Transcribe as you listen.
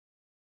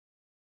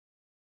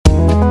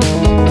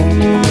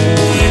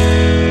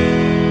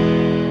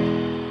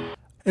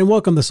And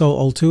welcome to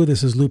Soul O2.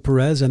 This is Lou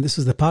Perez, and this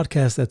is the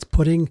podcast that's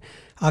putting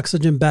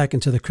oxygen back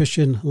into the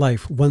Christian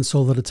life, one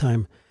soul at a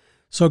time.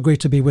 So great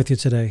to be with you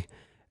today.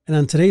 And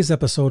on today's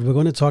episode, we're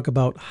going to talk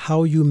about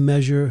how you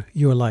measure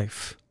your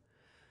life.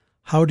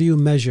 How do you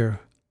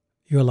measure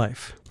your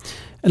life?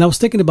 And I was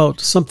thinking about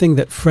something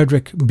that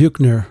Frederick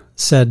Buechner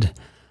said.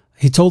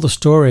 He told a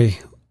story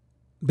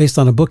based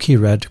on a book he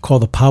read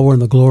called The Power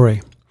and the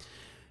Glory,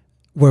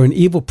 where an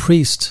evil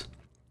priest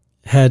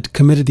had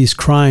committed these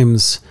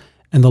crimes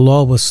and the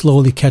law was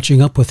slowly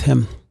catching up with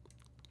him.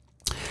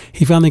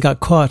 He finally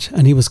got caught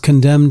and he was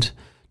condemned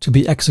to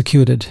be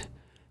executed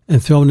and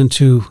thrown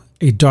into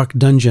a dark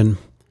dungeon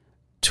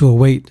to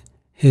await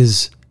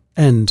his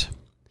end.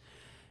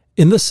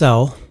 In the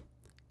cell,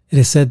 it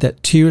is said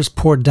that tears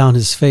poured down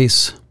his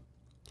face.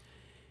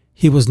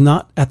 He was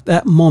not at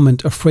that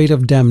moment afraid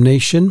of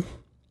damnation,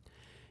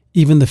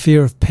 even the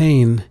fear of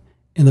pain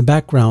in the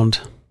background.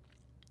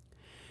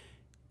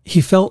 He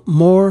felt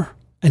more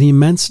an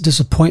immense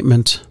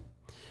disappointment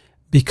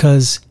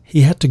because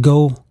he had to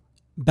go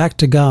back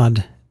to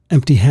God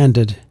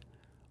empty-handed,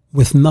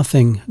 with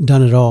nothing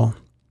done at all.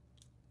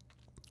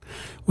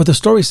 What the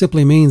story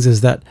simply means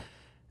is that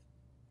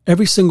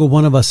every single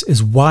one of us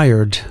is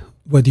wired,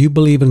 whether you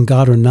believe in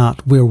God or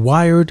not, we're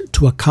wired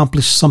to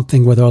accomplish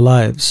something with our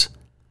lives.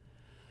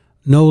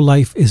 No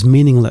life is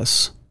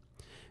meaningless.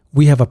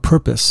 We have a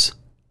purpose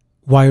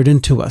wired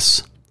into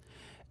us,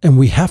 and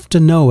we have to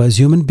know as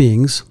human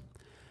beings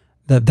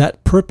that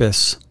that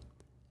purpose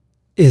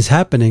is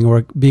happening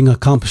or being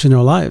accomplished in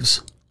our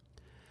lives.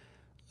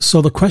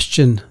 So the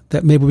question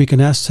that maybe we can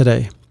ask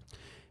today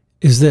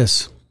is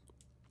this: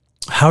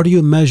 how do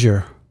you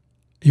measure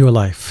your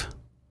life?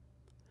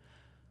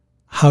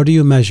 How do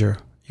you measure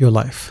your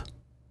life?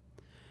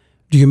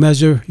 Do you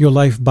measure your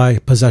life by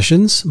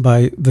possessions,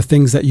 by the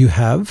things that you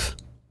have?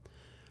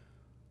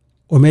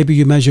 Or maybe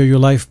you measure your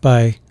life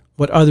by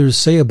what others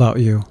say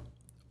about you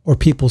or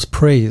people's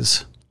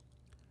praise?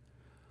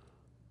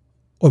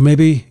 Or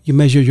maybe you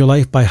measure your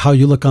life by how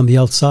you look on the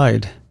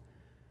outside.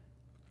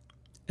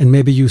 And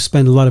maybe you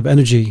spend a lot of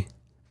energy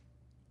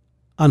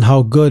on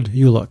how good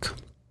you look.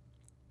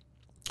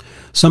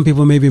 Some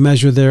people maybe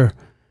measure their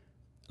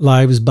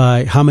lives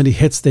by how many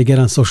hits they get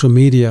on social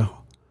media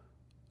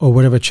or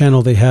whatever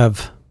channel they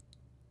have.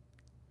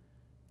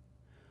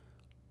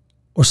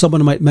 Or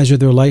someone might measure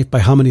their life by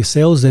how many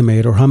sales they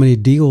made or how many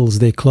deals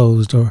they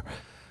closed or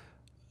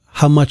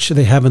how much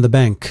they have in the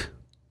bank.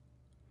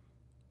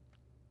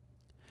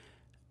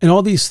 And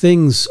all these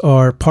things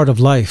are part of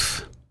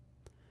life.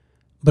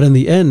 But in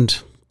the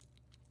end,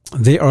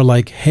 they are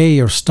like hay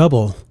or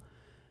stubble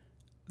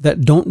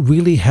that don't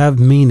really have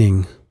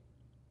meaning.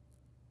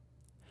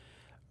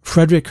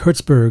 Frederick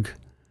Hertzberg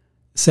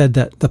said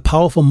that the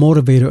powerful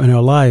motivator in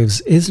our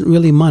lives isn't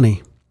really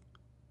money.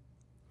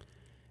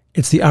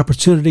 It's the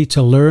opportunity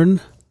to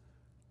learn,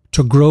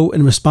 to grow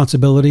in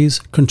responsibilities,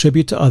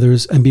 contribute to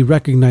others, and be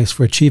recognized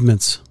for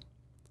achievements.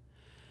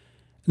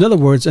 In other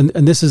words, and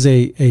this is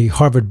a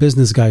Harvard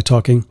business guy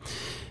talking,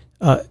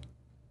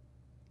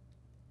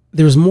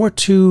 there's more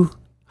to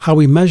how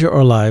we measure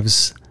our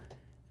lives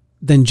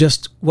than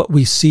just what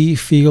we see,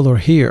 feel, or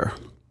hear.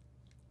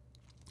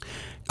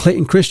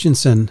 Clayton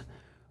Christensen,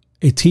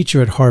 a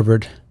teacher at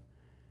Harvard,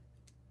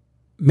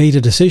 made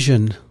a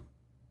decision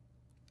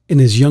in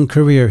his young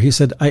career. He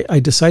said, I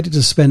decided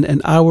to spend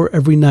an hour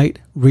every night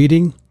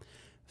reading,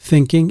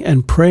 thinking,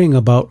 and praying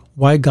about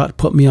why God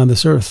put me on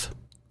this earth.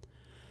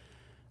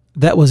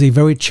 That was a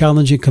very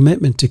challenging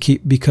commitment to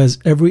keep because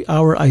every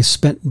hour I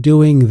spent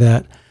doing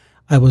that,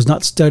 I was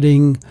not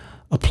studying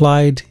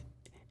applied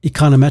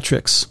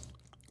econometrics,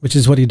 which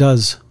is what he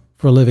does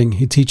for a living.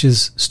 He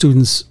teaches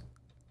students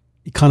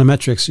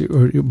econometrics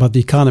or about the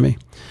economy.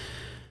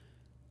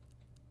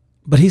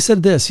 But he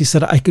said this, he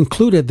said, I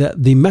concluded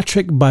that the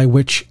metric by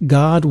which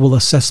God will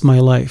assess my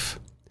life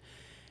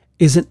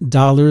isn't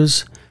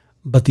dollars,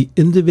 but the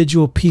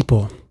individual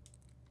people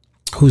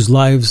whose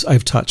lives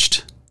I've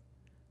touched.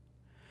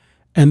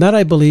 And that,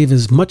 I believe,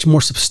 is much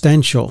more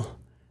substantial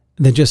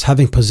than just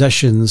having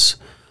possessions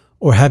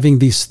or having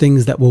these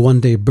things that will one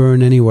day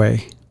burn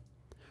anyway,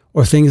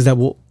 or things that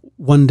will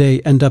one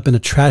day end up in a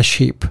trash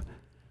heap,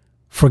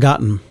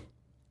 forgotten.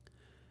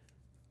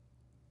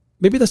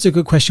 Maybe that's a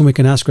good question we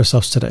can ask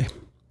ourselves today.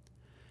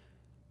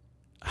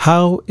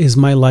 How is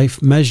my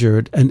life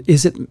measured, and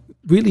is it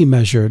really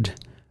measured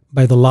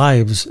by the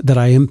lives that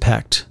I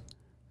impact,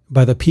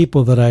 by the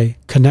people that I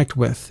connect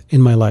with in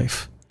my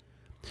life?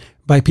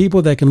 By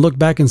people that can look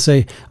back and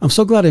say, I'm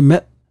so glad I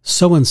met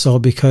so-and-so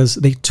because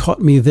they taught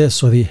me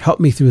this, or they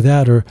helped me through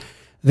that, or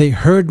they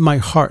heard my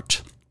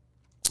heart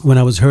when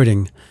I was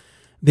hurting.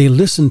 They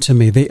listened to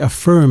me. They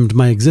affirmed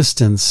my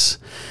existence.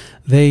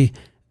 They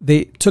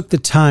took the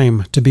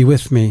time to be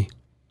with me.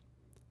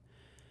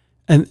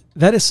 And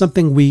that is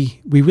something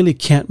we really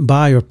can't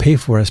buy or pay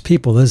for as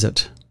people, is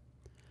it?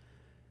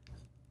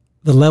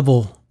 The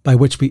level by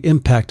which we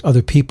impact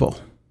other people.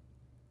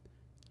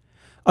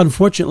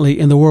 Unfortunately,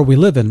 in the world we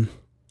live in,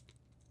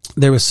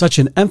 there is such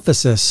an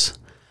emphasis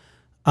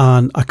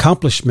on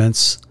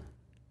accomplishments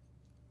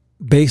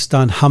based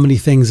on how many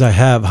things I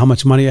have, how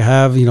much money I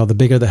have, the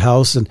bigger the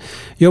house. And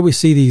you always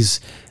see these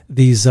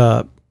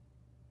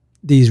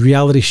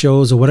reality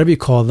shows or whatever you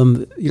call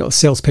them,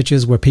 sales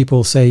pitches where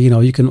people say,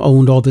 you can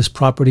own all this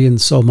property and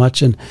so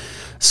much and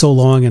so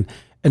long.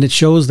 And it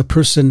shows the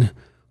person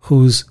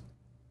who's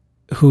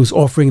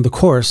offering the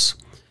course.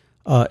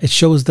 It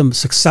shows them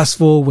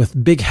successful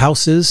with big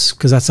houses,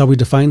 because that's how we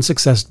define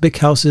success: big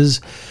houses,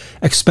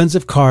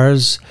 expensive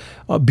cars,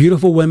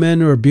 beautiful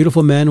women or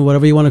beautiful men,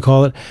 whatever you want to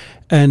call it.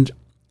 And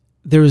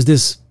there is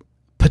this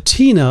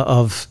patina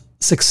of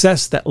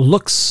success that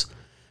looks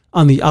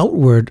on the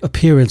outward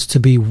appearance to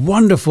be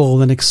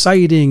wonderful and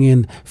exciting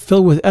and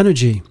filled with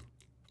energy,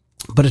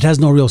 but it has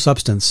no real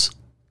substance.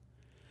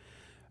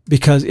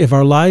 Because if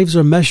our lives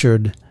are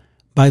measured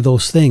by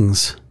those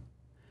things,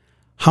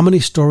 how many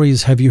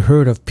stories have you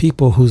heard of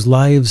people whose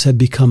lives have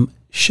become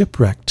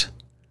shipwrecked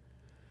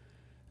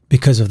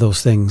because of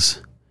those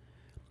things?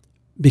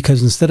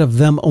 Because instead of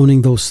them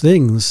owning those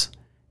things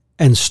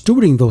and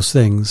stewarding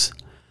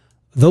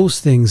those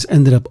things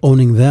ended up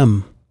owning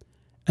them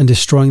and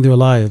destroying their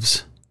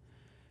lives.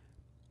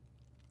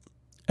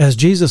 As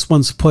Jesus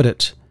once put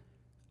it,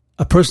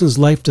 a person's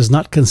life does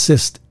not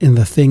consist in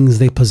the things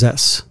they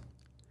possess.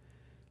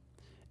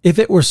 If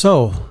it were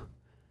so,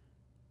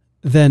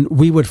 then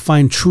we would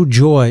find true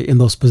joy in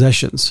those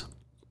possessions.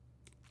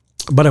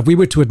 But if we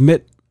were to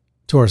admit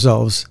to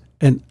ourselves,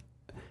 and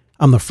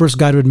I'm the first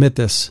guy to admit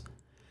this,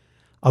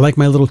 I like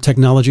my little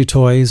technology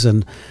toys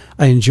and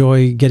I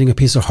enjoy getting a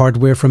piece of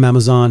hardware from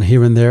Amazon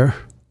here and there.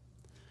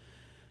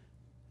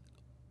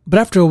 But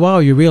after a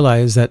while, you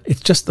realize that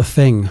it's just a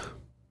thing,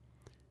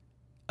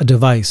 a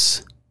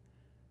device,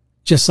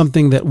 just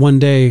something that one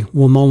day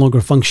will no longer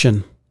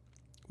function.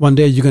 One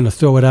day you're going to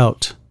throw it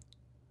out.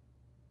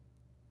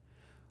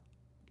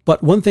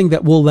 But one thing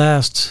that will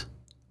last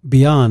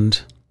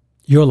beyond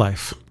your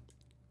life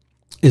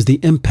is the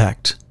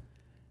impact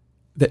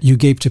that you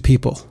gave to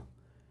people,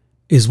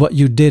 is what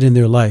you did in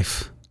their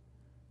life.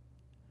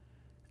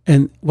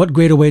 And what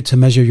greater way to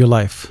measure your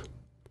life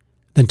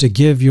than to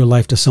give your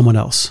life to someone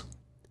else?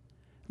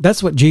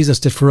 That's what Jesus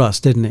did for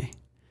us, didn't he?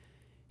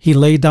 He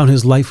laid down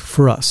his life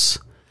for us.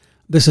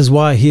 This is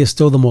why he is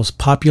still the most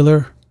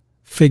popular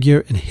figure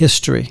in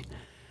history.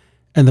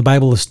 And the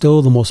Bible is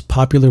still the most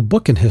popular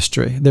book in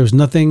history. There's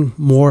nothing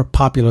more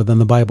popular than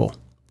the Bible.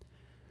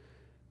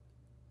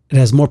 It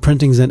has more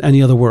printings than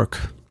any other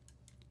work.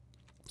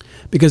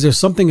 Because there's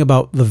something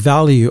about the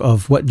value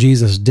of what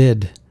Jesus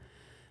did,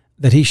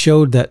 that he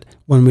showed that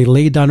when we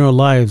lay down our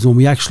lives, when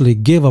we actually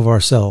give of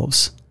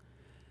ourselves,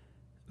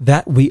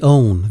 that we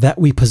own, that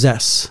we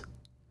possess.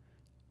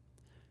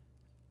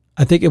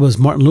 I think it was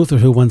Martin Luther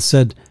who once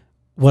said,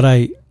 what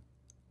I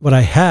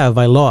have,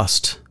 I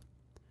lost.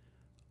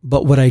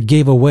 But what I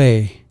gave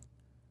away,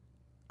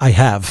 I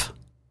have.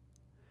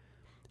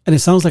 And it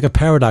sounds like a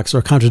paradox or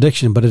a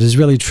contradiction, but it is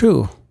really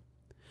true.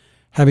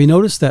 Have you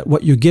noticed that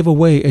what you give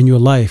away in your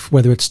life,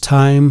 whether it's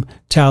time,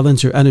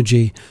 talents, or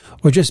energy,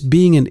 or just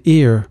being an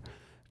ear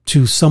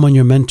to someone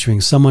you're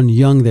mentoring, someone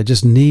young that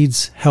just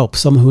needs help,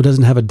 someone who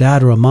doesn't have a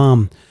dad or a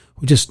mom,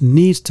 who just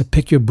needs to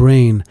pick your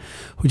brain,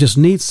 who just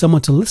needs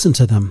someone to listen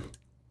to them,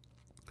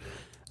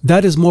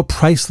 that is more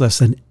priceless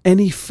than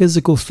any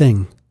physical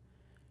thing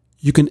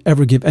you can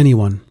ever give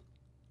anyone.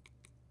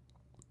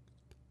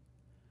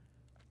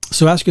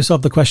 So ask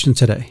yourself the question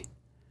today: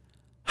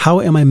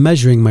 how am I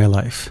measuring my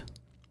life?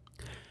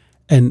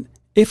 And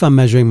if I'm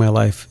measuring my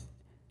life,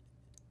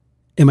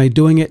 am I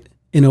doing it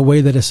in a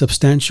way that is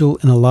substantial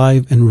and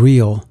alive and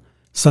real,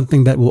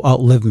 something that will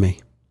outlive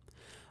me?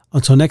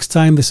 Until next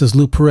time, this is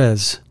Lou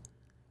Perez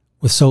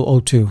with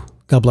Soul O2.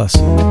 God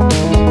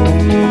bless.